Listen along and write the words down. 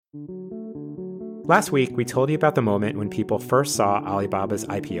Last week, we told you about the moment when people first saw Alibaba's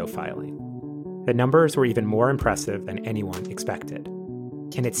IPO filing. The numbers were even more impressive than anyone expected,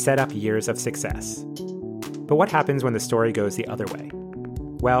 and it set up years of success. But what happens when the story goes the other way?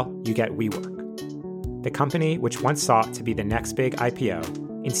 Well, you get WeWork. The company, which once sought to be the next big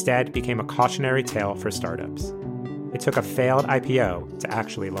IPO, instead became a cautionary tale for startups. It took a failed IPO to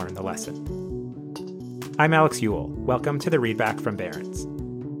actually learn the lesson. I'm Alex Ewell. Welcome to the Readback from Barron's.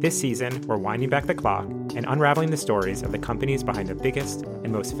 This season, we're winding back the clock and unraveling the stories of the companies behind the biggest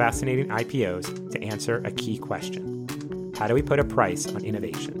and most fascinating IPOs to answer a key question. How do we put a price on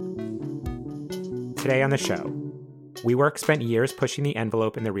innovation? Today on the show, WeWork spent years pushing the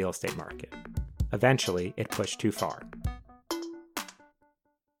envelope in the real estate market. Eventually, it pushed too far.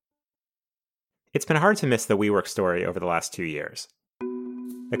 It's been hard to miss the WeWork story over the last 2 years.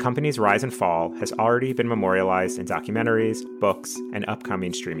 The company's rise and fall has already been memorialized in documentaries, books, and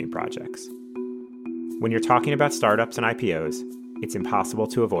upcoming streaming projects. When you're talking about startups and IPOs, it's impossible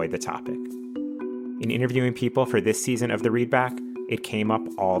to avoid the topic. In interviewing people for this season of The Readback, it came up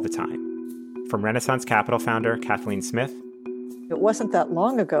all the time. From Renaissance Capital founder Kathleen Smith. It wasn't that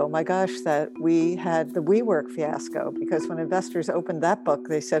long ago, my gosh, that we had the WeWork fiasco, because when investors opened that book,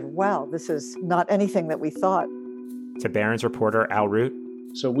 they said, wow, this is not anything that we thought. To Barron's reporter Al Root.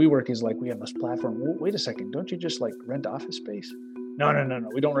 So WeWork is like, we have this platform. Wait a second, don't you just rent office space? No,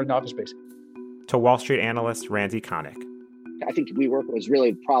 we don't rent office space. To Wall Street analyst Randy Connick. I think WeWork was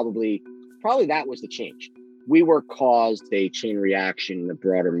really probably that was the change. WeWork caused a chain reaction in the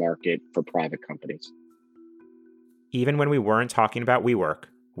broader market for private companies. Even when we weren't talking about WeWork,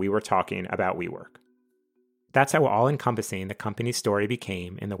 we were talking about WeWork. That's how all-encompassing the company's story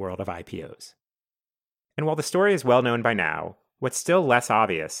became in the world of IPOs. And while the story is well known by now, what's still less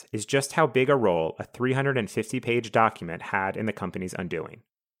obvious is just how big a role a 350-page document had in the company's undoing.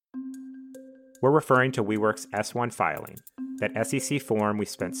 We're referring to WeWork's S-1 filing, that SEC form we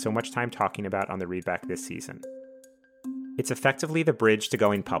spent so much time talking about on the Readback this season. It's effectively the bridge to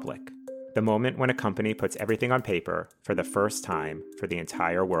going public, the moment when a company puts everything on paper for the first time for the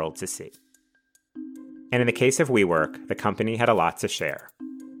entire world to see. And in the case of WeWork, the company had a lot to share,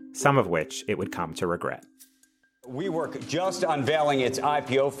 some of which it would come to regret. WeWork just unveiling its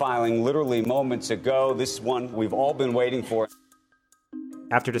IPO filing literally moments ago. This one we've all been waiting for.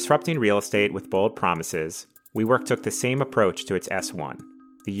 After disrupting real estate with bold promises, WeWork took the same approach to its S1.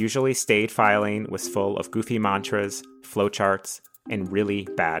 The usually staid filing was full of goofy mantras, flowcharts, and really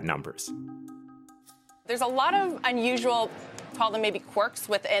bad numbers. There's a lot of unusual, call them maybe quirks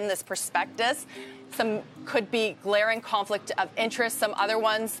within this prospectus. Some could be glaring conflict of interest. Some other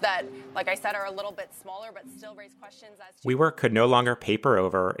ones that, like I said, are a little bit smaller but still raise questions as to... WeWork could no longer paper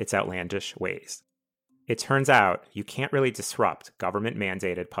over its outlandish ways. It turns out you can't really disrupt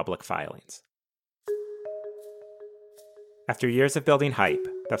government-mandated public filings. After years of building hype,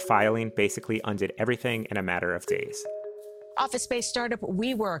 the filing basically undid everything in a matter of days. Office space startup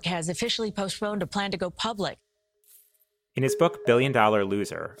WeWork has officially postponed a plan to go public. In his book Billion Dollar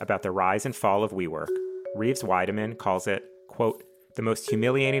Loser, about the rise and fall of WeWork, Reeves Weideman calls it, quote, the most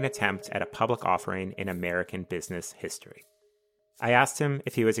humiliating attempt at a public offering in American business history. I asked him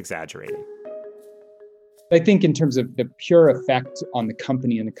if he was exaggerating. I think in terms of the pure effect on the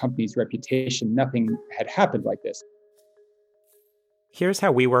company and the company's reputation, nothing had happened like this. Here's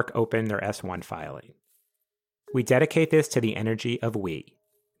how WeWork opened their S1 filing. We dedicate this to the energy of we,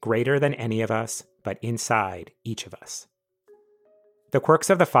 greater than any of us, but inside each of us. The quirks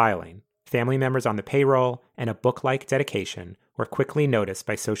of the filing, family members on the payroll, and a book-like dedication were quickly noticed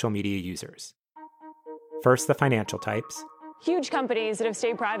by social media users. First, the financial types. Huge companies that have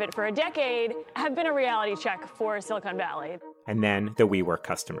stayed private for a decade have been a reality check for Silicon Valley. And then the WeWork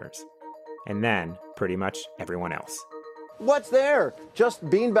customers. And then pretty much everyone else. What's there? Just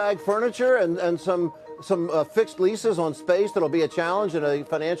beanbag furniture and some fixed leases on space that'll be a challenge in a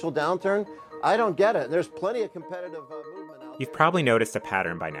financial downturn? I don't get it. There's plenty of competitive movement out there. You've probably noticed a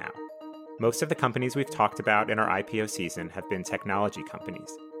pattern by now. Most of the companies we've talked about in our IPO season have been technology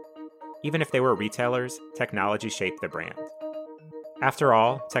companies. Even if they were retailers, technology shaped the brand. After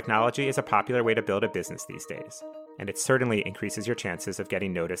all, technology is a popular way to build a business these days, and it certainly increases your chances of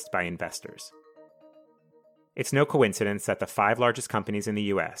getting noticed by investors. It's no coincidence that the 5 largest companies in the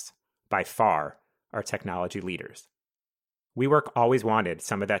US, by far, are technology leaders. WeWork always wanted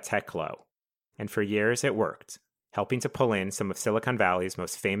some of that tech glow, and for years it worked, helping to pull in some of Silicon Valley's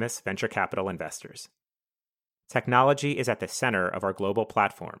most famous venture capital investors. Technology is at the center of our global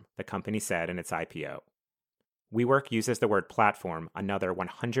platform, the company said in its IPO. WeWork uses the word platform another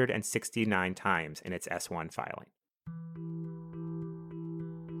 169 times in its S1 filing.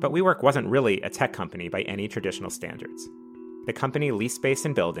 But WeWork wasn't really a tech company by any traditional standards. The company leased space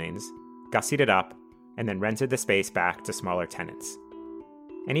in buildings, gussied it up, and then rented the space back to smaller tenants.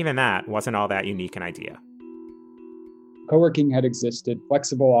 And even that wasn't all that unique an idea. Co-working had existed,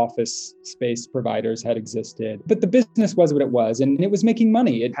 flexible office space providers had existed, but the business was what it was, and it was making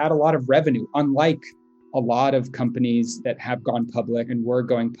money. It had a lot of revenue, unlike a lot of companies that have gone public and were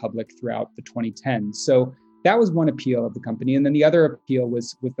going public throughout the 2010s. So that was one appeal of the company. And then the other appeal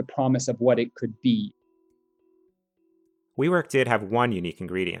was with the promise of what it could be. WeWork did have one unique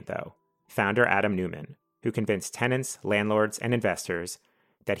ingredient, though: founder Adam Neumann, who convinced tenants, landlords, and investors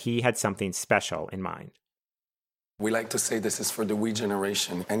that he had something special in mind. We like to say this is for the we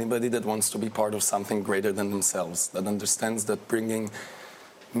generation. Anybody that wants to be part of something greater than themselves, that understands that bringing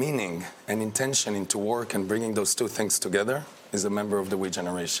meaning and intention into work and bringing those two things together is a member of the we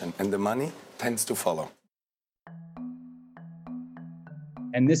generation. And the money tends to follow.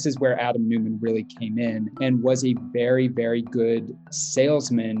 And this is where Adam Neumann really came in and was a very, very good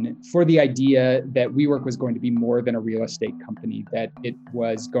salesman for the idea that WeWork was going to be more than a real estate company, that it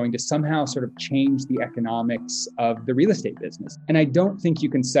was going to somehow sort of change the economics of the real estate business. And I don't think you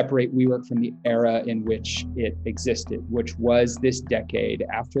can separate WeWork from the era in which it existed, which was this decade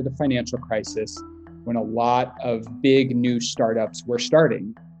after the financial crisis, when a lot of big new startups were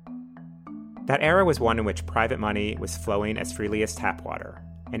starting. That era was one in which private money was flowing as freely as tap water,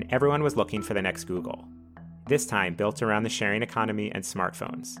 and everyone was looking for the next Google, this time built around the sharing economy and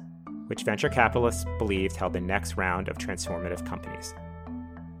smartphones, which venture capitalists believed held the next round of transformative companies.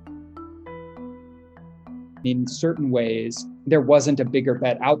 In certain ways, there wasn't a bigger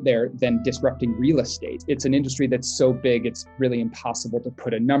bet out there than disrupting real estate. It's an industry that's so big, it's really impossible to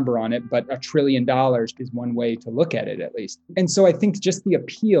put a number on it, but $1 trillion is one way to look at it, at least. And so I think just the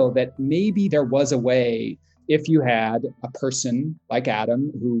appeal that maybe there was a way, if you had a person like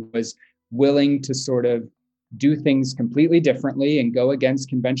Adam who was willing to sort of do things completely differently and go against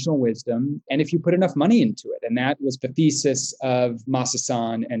conventional wisdom, and if you put enough money into it. And that was the thesis of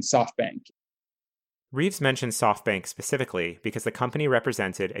Masa-san and SoftBank. Reeves mentioned SoftBank specifically because the company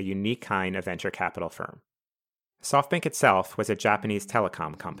represented a unique kind of venture capital firm. SoftBank itself was a Japanese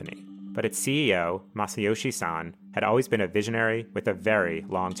telecom company, but its CEO, Masayoshi-san, had always been a visionary with a very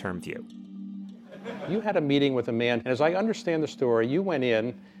long-term view. You had a meeting with a man, and as I understand the story, you went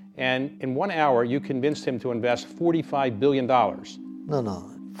in, and in 1 hour, you convinced him to invest $45 billion.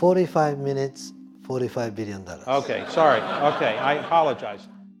 No. 45 minutes, $45 billion. Okay, sorry. Okay, I apologize.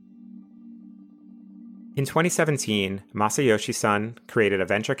 In 2017, Masayoshi-san created a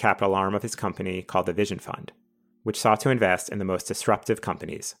venture capital arm of his company called the Vision Fund, which sought to invest in the most disruptive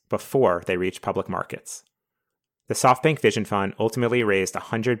companies before they reached public markets. The SoftBank Vision Fund ultimately raised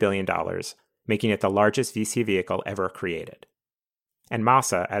 $100 billion, making it the largest VC vehicle ever created. And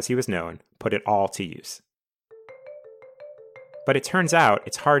Masa, as he was known, put it all to use. But it turns out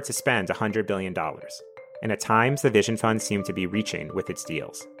it's hard to spend $100 billion, and at times the Vision Fund seemed to be reaching with its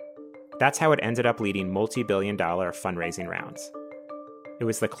deals. That's how it ended up leading multi-billion-dollar fundraising rounds. It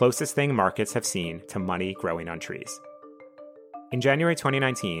was the closest thing markets have seen to money growing on trees. In January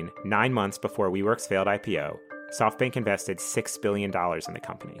 2019, 9 months before WeWork's failed IPO, SoftBank invested $6 billion in the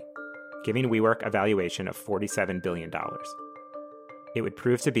company, giving WeWork a valuation of $47 billion. It would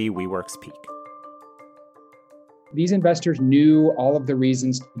prove to be WeWork's peak. These investors knew all of the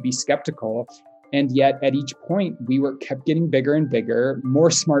reasons to be skeptical. And yet at each point, WeWork kept getting bigger and bigger. More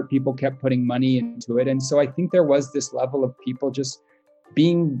smart people kept putting money into it. And so I think there was this level of people just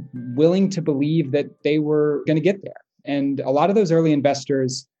being willing to believe that they were going to get there. And a lot of those early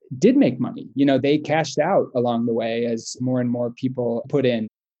investors did make money. You know, they cashed out along the way as more and more people put in.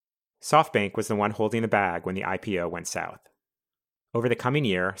 SoftBank was the one holding the bag when the IPO went south. Over the coming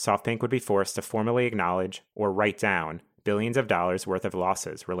year, SoftBank would be forced to formally acknowledge or write down billions of dollars worth of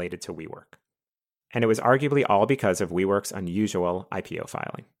losses related to WeWork. And it was arguably all because of WeWork's unusual IPO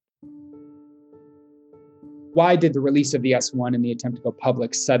filing. Why did the release of the S1 and the attempt to go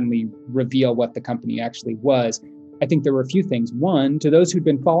public suddenly reveal what the company actually was? I think there were a few things. One, to those who'd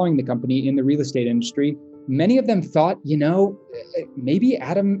been following the company in the real estate industry, many of them thought, maybe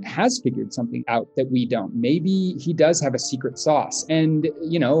Adam has figured something out that we don't. Maybe he does have a secret sauce. And,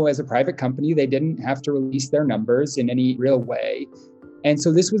 as a private company, they didn't have to release their numbers in any real way. And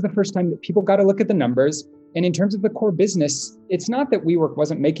so this was the first time that people got to look at the numbers. And in terms of the core business, it's not that WeWork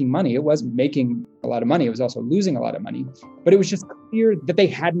wasn't making money. It was making a lot of money. It was also losing a lot of money. But it was just clear that they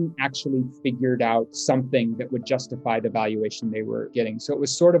hadn't actually figured out something that would justify the valuation they were getting. So it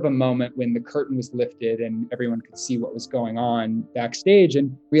was sort of a moment when the curtain was lifted and everyone could see what was going on backstage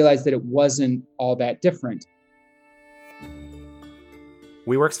and realized that it wasn't all that different.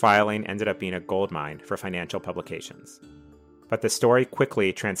 WeWork's filing ended up being a goldmine for financial publications. But the story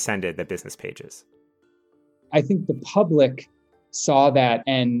quickly transcended the business pages. I think the public saw that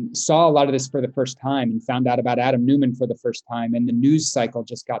and saw a lot of this for the first time and found out about Adam Neumann for the first time. And the news cycle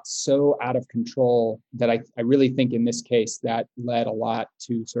just got so out of control that I really think in this case that led a lot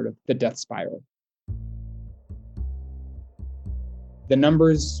to sort of the death spiral. The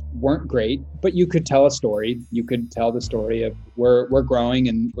numbers weren't great, but you could tell a story. You could tell the story of we're growing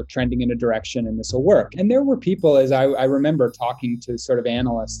and we're trending in a direction and this will work. And there were people, as I remember talking to sort of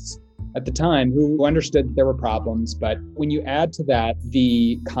analysts at the time, who understood there were problems. But when you add to that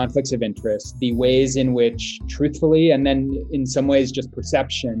the conflicts of interest, the ways in which truthfully, and then in some ways just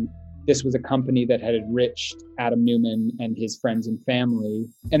perception, this was a company that had enriched Adam Neumann and his friends and family.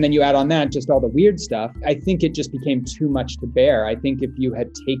 And then you add on that just all the weird stuff. I think it just became too much to bear. I think if you had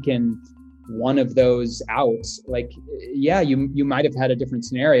taken one of those out, like, yeah, you might have had a different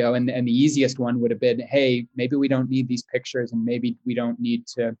scenario. And the easiest one would have been, hey, maybe we don't need these pictures and maybe we don't need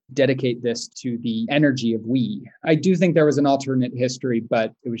to dedicate this to the energy of we. I do think there was an alternate history,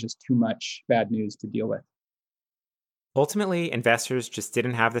 but it was just too much bad news to deal with. Ultimately, investors just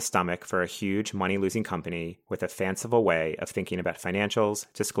didn't have the stomach for a huge money-losing company with a fanciful way of thinking about financials,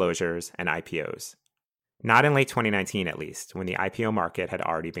 disclosures, and IPOs. Not in late 2019, at least, when the IPO market had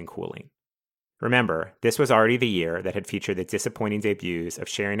already been cooling. Remember, this was already the year that had featured the disappointing debuts of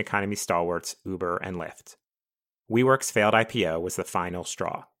sharing economy stalwarts Uber and Lyft. WeWork's failed IPO was the final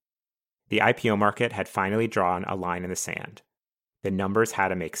straw. The IPO market had finally drawn a line in the sand. The numbers had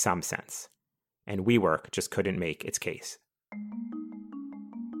to make some sense. And WeWork just couldn't make its case.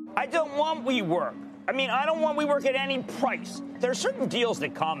 I don't want WeWork. I don't want WeWork at any price. There are certain deals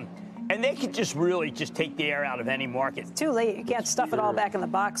that come, and they could just really just take the air out of any market. It's too late. You can't stuff it all back in the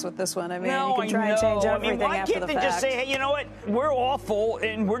box with this one. No, you can try and change everything why after can't the they fact. just say, hey, you know what? We're awful,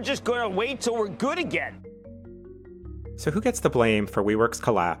 and we're just going to wait till we're good again. So who gets the blame for WeWork's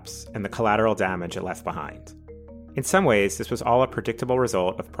collapse and the collateral damage it left behind? In some ways, this was all a predictable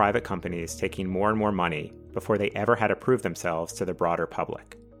result of private companies taking more and more money before they ever had to prove themselves to the broader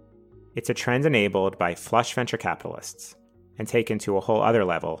public. It's a trend enabled by flush venture capitalists and taken to a whole other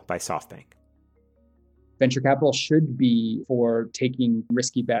level by SoftBank. Venture capital should be for taking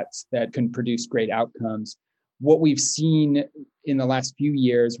risky bets that can produce great outcomes. What we've seen in the last few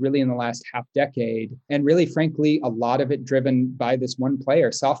years, really in the last half decade, and really, frankly, a lot of it driven by this one player,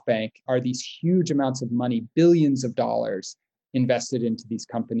 SoftBank, are these huge amounts of money, billions of dollars invested into these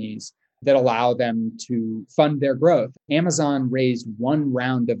companies that allow them to fund their growth. Amazon raised one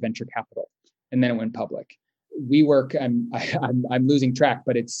round of venture capital, and then it went public. WeWork, I'm losing track,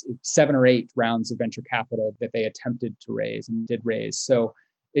 but it's 7 or 8 rounds of venture capital that they attempted to raise and did raise. So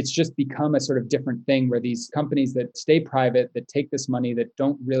it's just become a sort of different thing where these companies that stay private, that take this money, that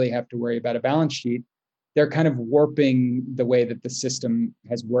don't really have to worry about a balance sheet, they're kind of warping the way that the system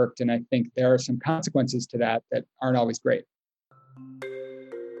has worked. And I think there are some consequences to that aren't always great.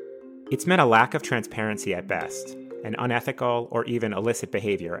 It's meant a lack of transparency at best, and unethical or even illicit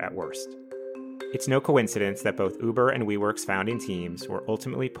behavior at worst. It's no coincidence that both Uber and WeWork's founding teams were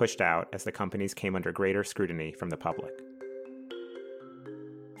ultimately pushed out as the companies came under greater scrutiny from the public.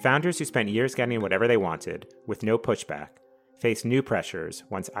 Founders who spent years getting whatever they wanted, with no pushback, face new pressures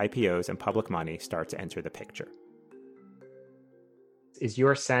once IPOs and public money start to enter the picture. Is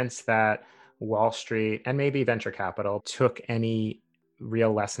your sense that Wall Street and maybe venture capital took any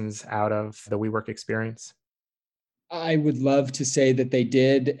real lessons out of the WeWork experience? I would love to say that they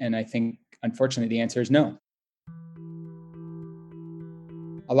did, and I think, unfortunately, the answer is no.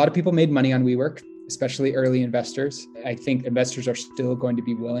 A lot of people made money on WeWork, especially early investors. I think investors are still going to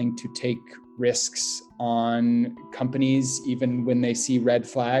be willing to take risks on companies, even when they see red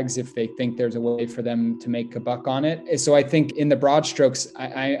flags, if they think there's a way for them to make a buck on it. So I think in the broad strokes,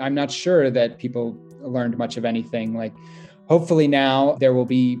 I'm not sure that people learned much of anything. Like, hopefully now there will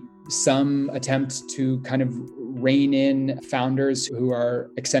be some attempt to kind of rein in founders who are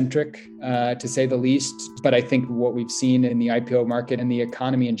eccentric, to say the least. But I think what we've seen in the IPO market and the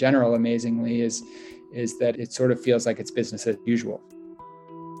economy in general, amazingly, is that it sort of feels like it's business as usual.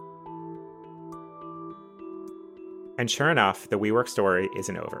 And sure enough, the WeWork story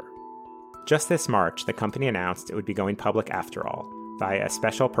isn't over. Just this March, the company announced it would be going public after all, via a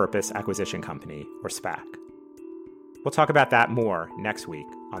special purpose acquisition company, or SPAC. We'll talk about that more next week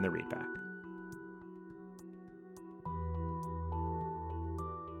on The Readback.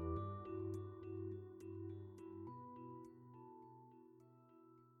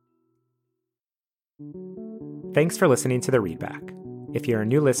 Thanks for listening to The Readback. If you're a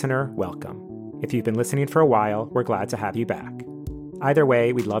new listener, welcome. If you've been listening for a while, we're glad to have you back. Either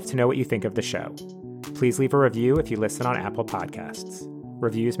way, we'd love to know what you think of the show. Please leave a review if you listen on Apple Podcasts.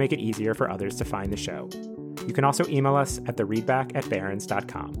 Reviews make it easier for others to find the show. You can also email us at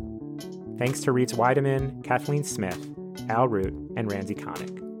thereadback@barrons.com. Thanks to Reeves Weideman, Kathleen Smith, Al Root, and Ramsey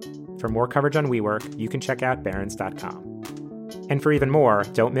Connick. For more coverage on WeWork, you can check out barrons.com. And for even more,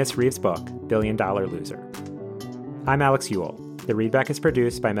 don't miss Reeves' book, $1 Billion Loser. I'm Alex Ewell. The Readback is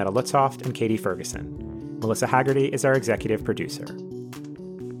produced by Meta Lutzoft and Katie Ferguson. Melissa Haggerty is our executive producer.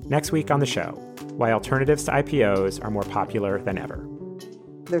 Next week on the show, why alternatives to IPOs are more popular than ever.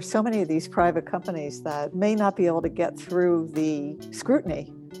 There's so many of these private companies that may not be able to get through the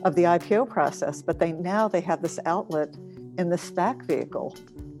scrutiny of the IPO process, but they have this outlet in the SPAC vehicle.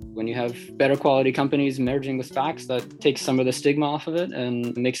 When you have better quality companies merging with SPACs, that takes some of the stigma off of it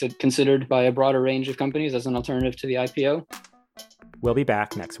and makes it considered by a broader range of companies as an alternative to the IPO. We'll be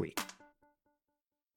back next week.